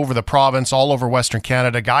all over the province, all over Western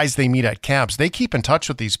Canada, guys they meet at camps, they keep in touch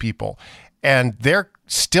with these people. And they're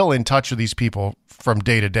still in touch with these people from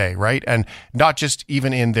day to day, right? And not just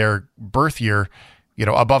even in their birth year,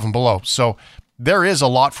 above and below. So there is a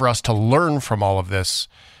lot for us to learn from all of this.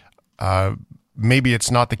 Maybe it's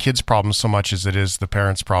not the kid's problem so much as it is the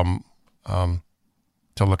parents' problem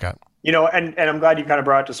to look at. And I'm glad you kind of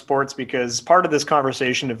brought it to sports because part of this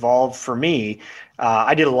conversation evolved for me.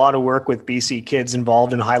 I did a lot of work with BC kids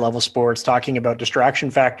involved in high-level sports, talking about distraction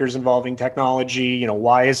factors involving technology.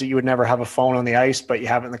 Why is it you would never have a phone on the ice, but you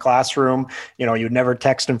have it in the classroom? You would never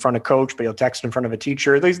text in front of coach, but you'll text in front of a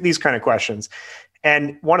teacher. These kind of questions.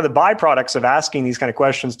 And one of the byproducts of asking these kind of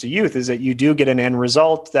questions to youth is that you do get an end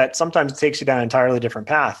result that sometimes takes you down an entirely different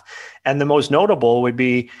path. And the most notable would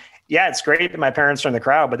be, yeah, it's great that my parents are in the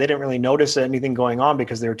crowd, but they didn't really notice anything going on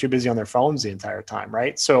because they were too busy on their phones the entire time,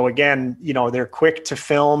 right? So again, they're quick to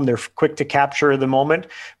film, they're quick to capture the moment,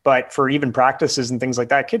 but for even practices and things like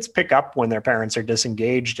that, kids pick up when their parents are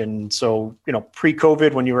disengaged. And so,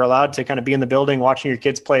 pre-COVID, when you were allowed to kind of be in the building watching your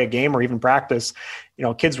kids play a game or even practice,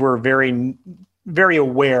 kids were very, very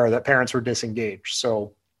aware that parents were disengaged.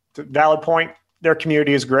 So valid point, their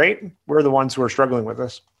community is great. We're the ones who are struggling with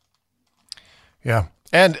this. Yeah.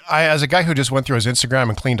 And I, as a guy who just went through his Instagram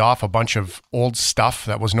and cleaned off a bunch of old stuff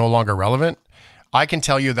that was no longer relevant, I can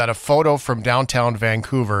tell you that a photo from downtown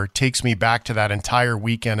Vancouver takes me back to that entire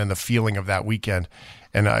weekend and the feeling of that weekend.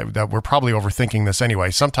 And that we're probably overthinking this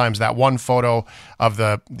anyway. Sometimes that one photo of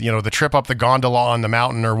the trip up the gondola on the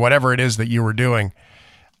mountain or whatever it is that you were doing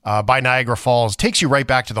by Niagara Falls takes you right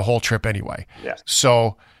back to the whole trip anyway. Yes.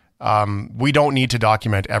 So we don't need to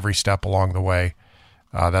document every step along the way.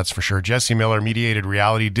 That's for sure. Jesse Miller, mediated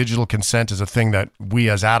reality. Digital consent is a thing that we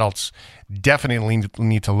as adults definitely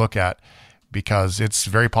need to look at because it's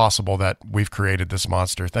very possible that we've created this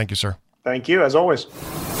monster. Thank you, sir. Thank you, as always.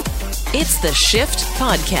 It's the Shift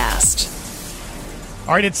Podcast.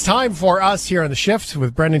 All right, it's time for us here on The Shift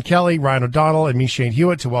with Brendan Kelly, Ryan O'Donnell, and me, Shane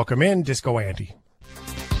Hewitt, to welcome in Disco Andy.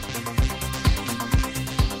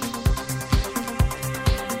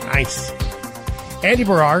 Nice. Andy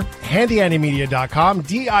Barrar, handyandymedia.com,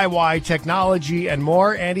 DIY technology and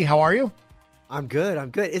more. Andy, how are you? I'm good.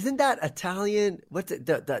 Isn't that Italian? What's it?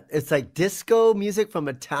 It's like disco music from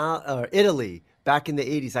Italy back in the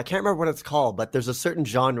 80s. I can't remember what it's called, but there's a certain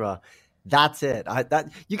genre. That's it.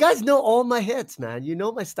 You guys know all my hits, man. You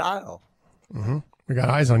know my style. Mm-hmm. We got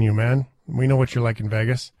eyes on you, man. We know what you're like in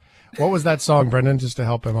Vegas. What was that song, Brendan, just to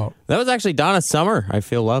help him out? That was actually Donna Summer, I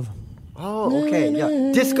Feel Love. Oh, okay.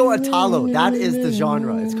 Yeah. Disco Italo. That is the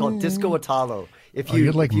genre. It's called Disco Italo.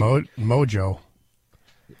 You'd like Mojo.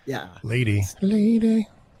 Yeah. Lady.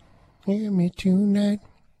 Hear me tonight.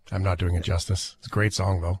 I'm not doing it justice. It's a great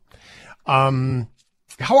song, though.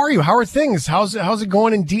 How are you? How are things? How's it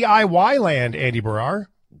going in DIY land, Andy Barrar?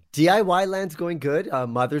 DIY land's going good.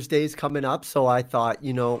 Mother's Day is coming up. So I thought,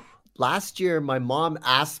 last year my mom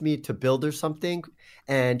asked me to build her something,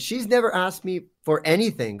 and she's never asked me for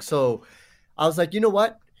anything. So I was like, you know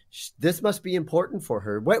what? This must be important for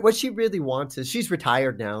her. What she really wants is, she's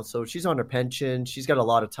retired now, so she's on her pension. She's got a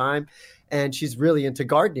lot of time, and she's really into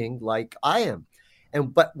gardening like I am.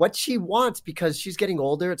 But what she wants, because she's getting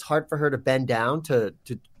older, it's hard for her to bend down to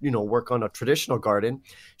work on a traditional garden.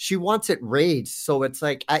 She wants it raised, so it's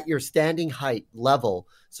like at your standing height level,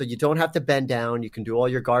 so you don't have to bend down. You can do all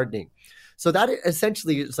your gardening. So that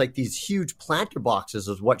essentially is like these huge planter boxes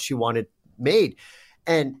is what she wanted made.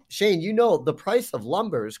 And Shane, the price of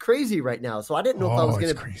lumber is crazy right now. So I didn't know if I was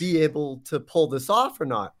going to be able to pull this off or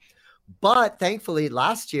not. But thankfully,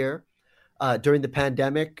 last year, during the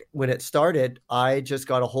pandemic, when it started, I just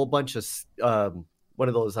got a whole bunch of one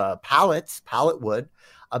of those pallet wood.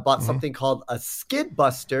 I bought something called a skid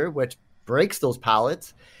buster, which breaks those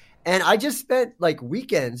pallets. And I just spent like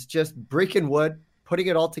weekends just breaking wood, putting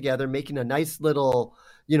it all together, making a nice little,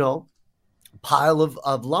 pile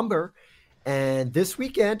of lumber. And this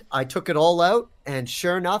weekend, I took it all out. And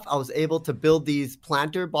sure enough, I was able to build these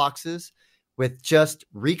planter boxes with just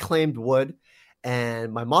reclaimed wood.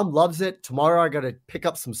 And my mom loves it. Tomorrow I got to pick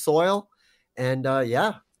up some soil, and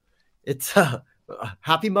it's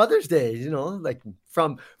happy Mother's Day. Like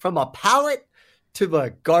from a pallet to a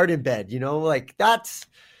garden bed. Like that's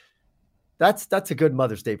a good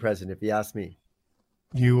Mother's Day present, if you ask me.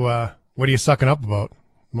 You what are you sucking up about?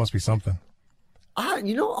 It must be something.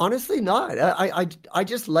 Honestly, not. I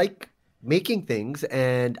just like making things,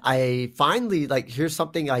 and I finally here's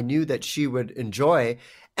something I knew that she would enjoy,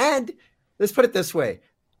 and. Let's put it this way.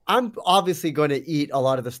 I'm obviously going to eat a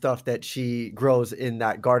lot of the stuff that she grows in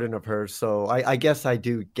that garden of hers. So I guess I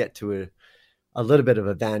do get to a little bit of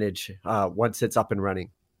advantage once it's up and running.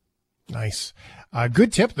 Nice.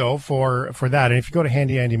 Good tip, though, for that. And if you go to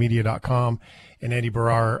handyandymedia.com and Andy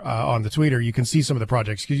Barrar on the Twitter, you can see some of the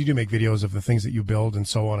projects, because you do make videos of the things that you build and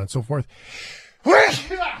so on and so forth.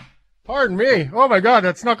 Pardon me. Oh, my God,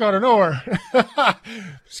 that snuck out of nowhere.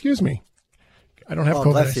 Excuse me. I don't have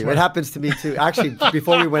COVID. Bless you. It happens to me too. Actually,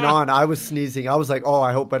 before we went on, I was sneezing. I was like, "Oh,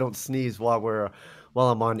 I hope I don't sneeze while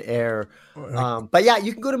I'm on air." But yeah,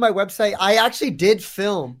 you can go to my website. I actually did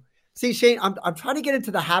film. See, Shane, I'm trying to get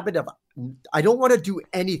into the habit of I don't want to do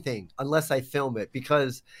anything unless I film it,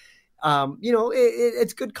 because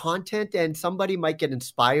it's good content, and somebody might get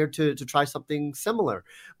inspired to try something similar.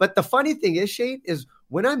 But the funny thing is, Shane, is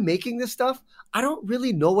when I'm making this stuff, I don't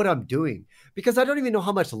really know what I'm doing, because I don't even know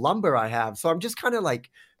how much lumber I have. So I'm just kind of like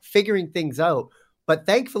figuring things out. But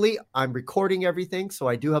thankfully, I'm recording everything. So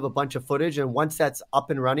I do have a bunch of footage. And once that's up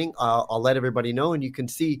and running, I'll let everybody know. And you can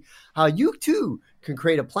see how you too can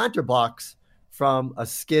create a planter box from a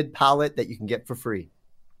skid pallet that you can get for free.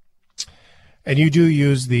 And you do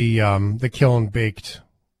use the kiln baked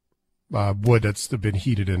wood that's been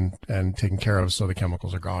heated and taken care of, so the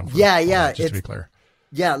chemicals are gone. Just to be clear.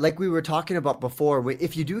 Yeah, like we were talking about before,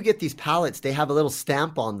 if you do get these pallets, they have a little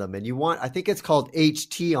stamp on them, and I think it's called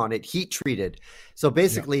HT on it, heat treated. So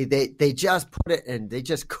basically they just put it, and they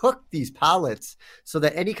just cook these pallets so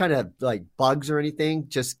that any kind of like bugs or anything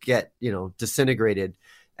just get, disintegrated,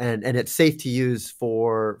 and it's safe to use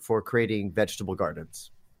for creating vegetable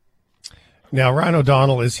gardens. Now, Ryan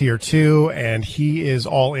O'Donnell is here too, and he is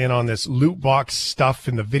all in on this loot box stuff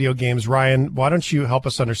in the video games. Ryan, why don't you help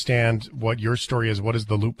us understand what your story is? What is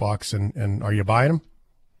the loot box, and are you buying them?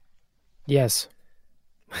 Yes.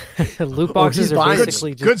 Loot boxes are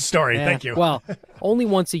basically good story. Thank you. Well, only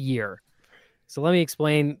once a year. So let me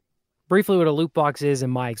explain briefly what a loot box is in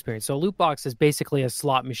my experience. So a loot box is basically a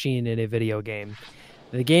slot machine in a video game.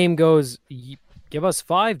 The game goes, give us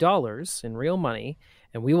 $5 in real money,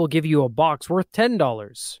 and we will give you a box worth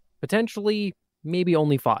 $10, potentially maybe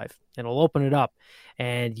only $5. And it'll open it up,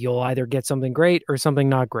 and you'll either get something great or something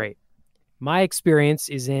not great. My experience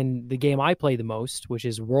is in the game I play the most, which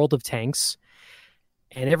is World of Tanks.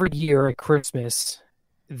 And every year at Christmas,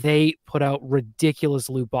 they put out ridiculous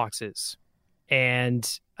loot boxes. And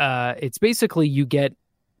it's basically you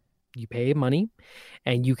pay money,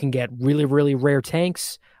 and you can get really, really rare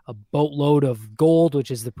tanks, a boatload of gold, which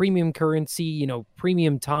is the premium currency,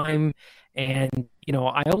 premium time. And,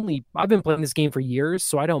 I've been playing this game for years,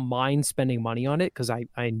 so I don't mind spending money on it because I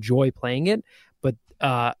enjoy playing it. But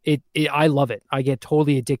I love it. I get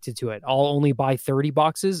totally addicted to it. I'll only buy 30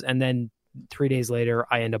 boxes, and then 3 days later,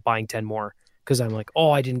 I end up buying 10 more because I'm like, oh,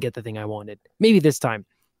 I didn't get the thing I wanted. Maybe this time.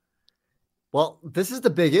 Well, this is the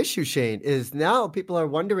big issue, Shane, is now people are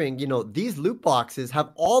wondering, these loot boxes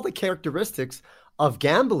have all the characteristics of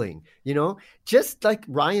gambling, just like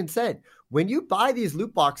Ryan said, when you buy these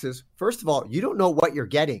loot boxes, first of all, you don't know what you're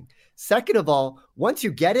getting. Second of all, once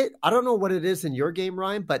you get it, I don't know what it is in your game,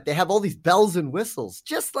 Ryan, but they have all these bells and whistles,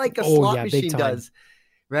 just like a slot machine does,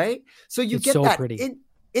 right? So you get that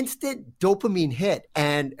instant dopamine hit.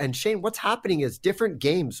 And Shane, what's happening is different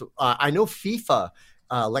games. I know FIFA,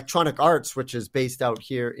 Electronic Arts, which is based out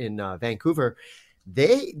here in Vancouver,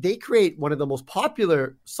 they create one of the most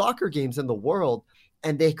popular soccer games in the world,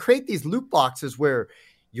 and they create these loot boxes where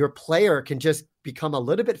your player can just become a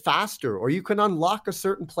little bit faster, or you can unlock a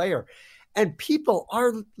certain player. And people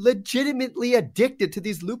are legitimately addicted to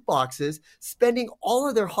these loot boxes, spending all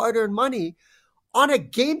of their hard-earned money on a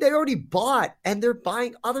game they already bought, and they're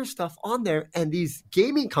buying other stuff on there. And these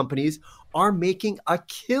gaming companies are making a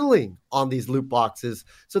killing on these loot boxes.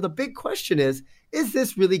 So the big question is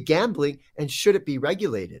this really gambling, and should it be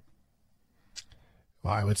regulated?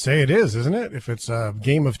 Well, I would say it is, isn't it? If it's a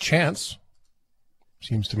game of chance,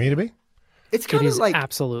 seems to me to be. It is like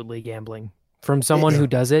absolutely gambling. From someone who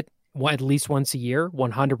does it at least once a year,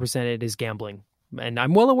 100% it is gambling. And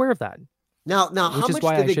I'm well aware of that. Now, which is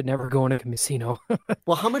why I should never go in a casino.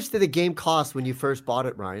 Well, how much did the game cost when you first bought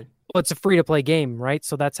it, Ryan? Well, it's a free-to-play game, right?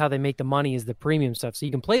 So that's how they make the money, is the premium stuff. So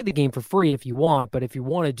you can play the game for free if you want, but if you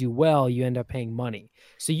want to do well, you end up paying money.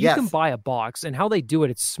 So you can buy a box, and how they do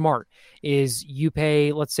it, it's smart, is you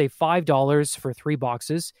pay, let's say, $5 for 3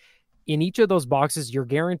 boxes. In each of those boxes, you're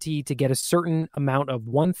guaranteed to get a certain amount of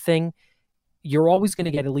one thing. You're always going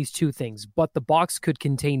to get at least 2 things, but the box could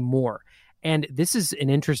contain more. And this is an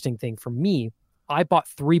interesting thing for me. I bought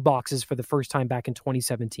 3 boxes for the first time back in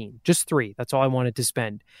 2017. Just 3. That's all I wanted to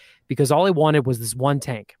spend, because all I wanted was this one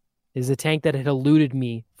tank. It is a tank that had eluded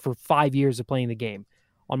me for 5 years of playing the game.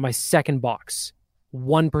 On my second box,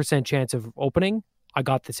 1% chance of opening, I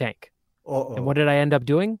got the tank. And what did I end up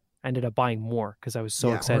doing? I ended up buying more because I was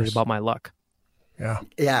so excited about my luck.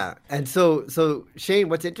 Yeah. And so Shane,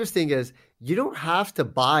 what's interesting is you don't have to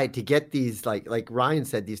buy to get these, like Ryan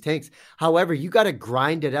said, these tanks. However, you got to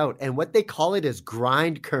grind it out. And what they call it is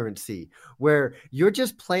grind currency, where you're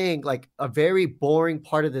just playing like a very boring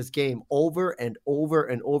part of this game over and over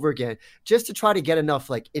and over again, just to try to get enough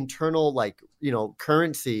like internal,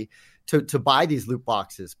 currency to buy these loot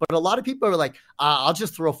boxes. But a lot of people are like, I'll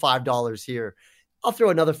just throw $5 here. I'll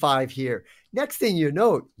throw another 5 here. Next thing you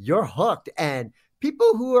know, you're hooked. And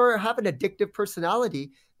people who have an addictive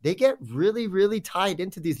personality, they get really, really tied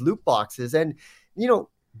into these loot boxes. And,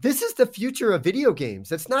 this is the future of video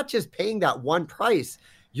games. It's not just paying that one price.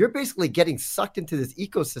 You're basically getting sucked into this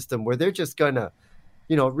ecosystem where they're just going to,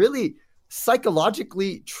 really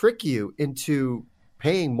psychologically trick you into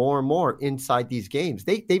paying more and more inside these games.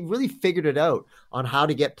 They really figured it out on how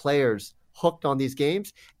to get players hooked on these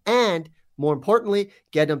games, and more importantly,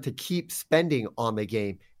 get them to keep spending on the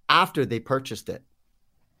game after they purchased it.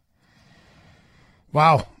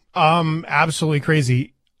 Wow. Absolutely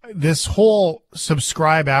crazy. This whole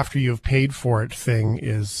subscribe after you've paid for it thing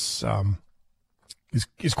is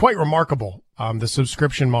quite remarkable. The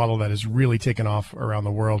subscription model that has really taken off around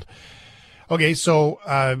the world. Okay. So,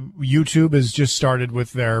 YouTube has just started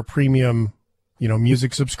with their premium,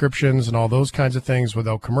 music subscriptions and all those kinds of things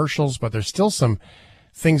without commercials, but there's still some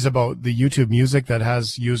things about the YouTube music that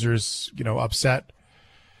has users, upset.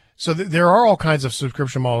 So there are all kinds of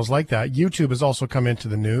subscription models like that. YouTube has also come into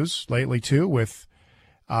the news lately too with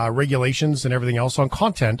regulations and everything else on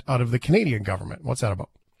content out of the Canadian government. What's that about?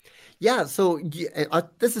 Yeah, so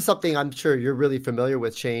this is something I'm sure you're really familiar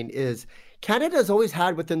with, Shane, is Canada has always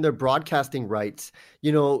had within their broadcasting rights,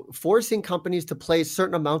 forcing companies to play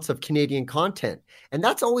certain amounts of Canadian content. And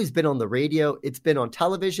that's always been on the radio. It's been on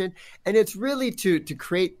television. And it's really to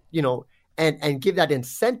create, and give that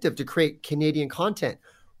incentive to create Canadian content.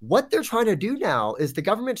 What they're trying to do now is the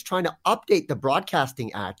government's trying to update the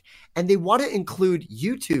Broadcasting Act, and they want to include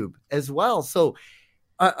YouTube as well. So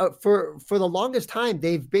for the longest time,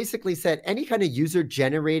 they've basically said any kind of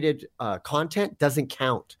user-generated content doesn't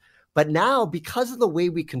count. But now, because of the way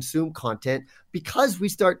we consume content, because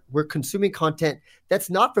we're consuming content that's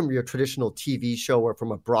not from your traditional TV show or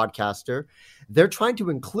from a broadcaster, they're trying to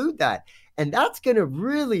include that. And that's going to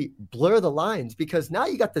really blur the lines, because now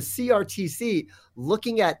you got the CRTC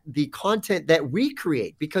looking at the content that we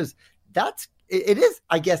create, because it is,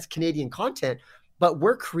 I guess, Canadian content, but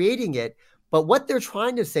we're creating it. But what they're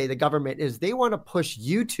trying to say, the government, is they want to push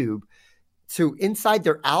YouTube to inside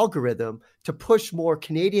their algorithm to push more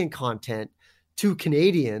Canadian content to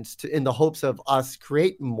Canadians in the hopes of us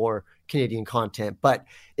creating more Canadian content. But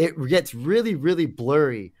it gets really, really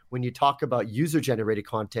blurry when you talk about user-generated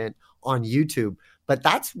content on YouTube. But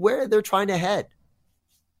that's where they're trying to head.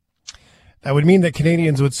 That would mean that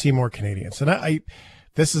Canadians would see more Canadians. And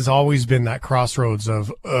this has always been that crossroads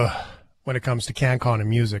of when it comes to CanCon and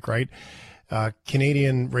music, right?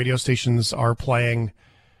 Canadian radio stations are playing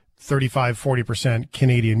 35-40%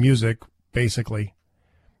 Canadian music, basically,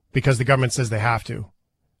 because the government says they have to.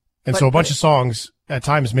 And so a bunch of songs at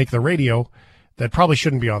times make the radio that probably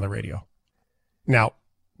shouldn't be on the radio. Now,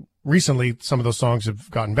 recently, some of those songs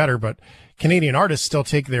have gotten better, but Canadian artists still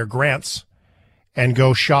take their grants and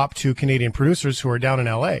go shop to Canadian producers who are down in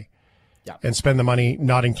LA and spend the money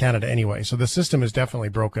not in Canada anyway. So the system is definitely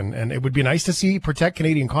broken, and it would be nice to see protect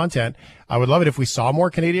Canadian content. I would love it if we saw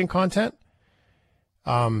more Canadian content.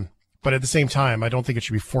 But at the same time, I don't think it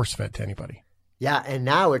should be force-fed to anybody. Yeah, and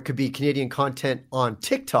now it could be Canadian content on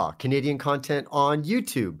TikTok, Canadian content on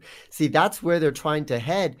YouTube. See, that's where they're trying to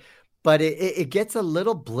head, but it gets a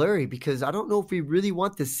little blurry because I don't know if we really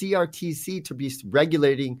want the CRTC to be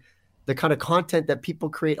regulating the kind of content that people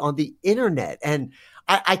create on the internet. And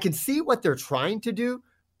I can see what they're trying to do,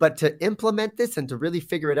 but to implement this and to really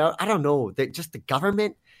figure it out, I don't know. Just the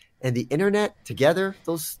government and the internet together,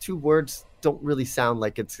 those two words don't really sound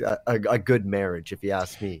like it's a good marriage, if you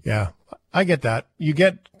ask me. Yeah, I get that. You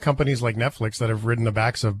get companies like Netflix that have ridden the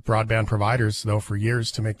backs of broadband providers, though, for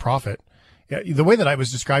years to make profit. Yeah, the way that I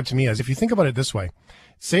was described to me is, if you think about it this way,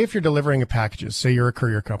 say if you're delivering packages, say you're a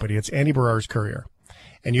courier company, it's Andy Barrar's Courier,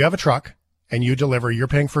 and you have a truck and you deliver, you're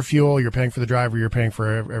paying for fuel, you're paying for the driver, you're paying for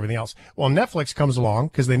everything else. Well, Netflix comes along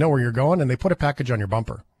because they know where you're going and they put a package on your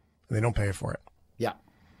bumper and they don't pay for it. Yeah.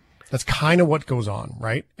 That's kind of what goes on,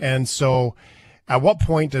 right? And so at what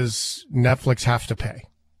point does Netflix have to pay?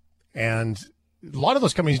 And a lot of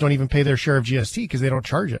those companies don't even pay their share of GST because they don't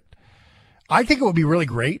charge it. I think it would be really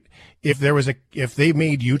great if they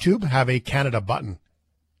made YouTube have a Canada button,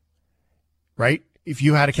 right? If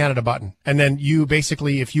you had a Canada button, and then you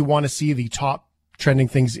basically, if you want to see the top trending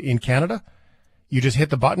things in Canada, you just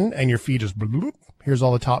hit the button and your feed is bloop, here's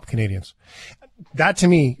all the top Canadians. That to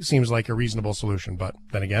me seems like a reasonable solution, but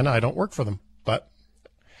then again, I don't work for them. But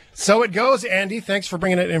so it goes. Andy, thanks for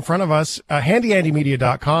bringing it in front of us.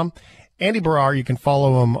 HandyAndyMedia.com. Andy Barrar, you can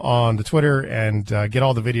follow him on the Twitter and get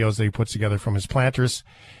all the videos that he puts together from his planters.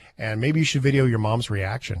 And maybe you should video your mom's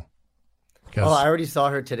reaction. Oh, I already saw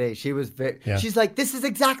her today. She was she's like, this is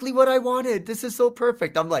exactly what I wanted. This is so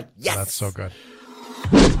perfect. I'm like, yes. That's so good.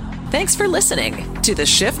 Thanks for listening to the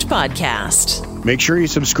Shift Podcast. Make sure you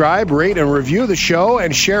subscribe, rate, and review the show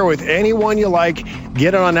and share with anyone you like.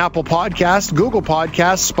 Get it on Apple Podcasts, Google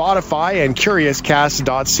Podcasts, Spotify, and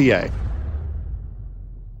CuriousCast.ca.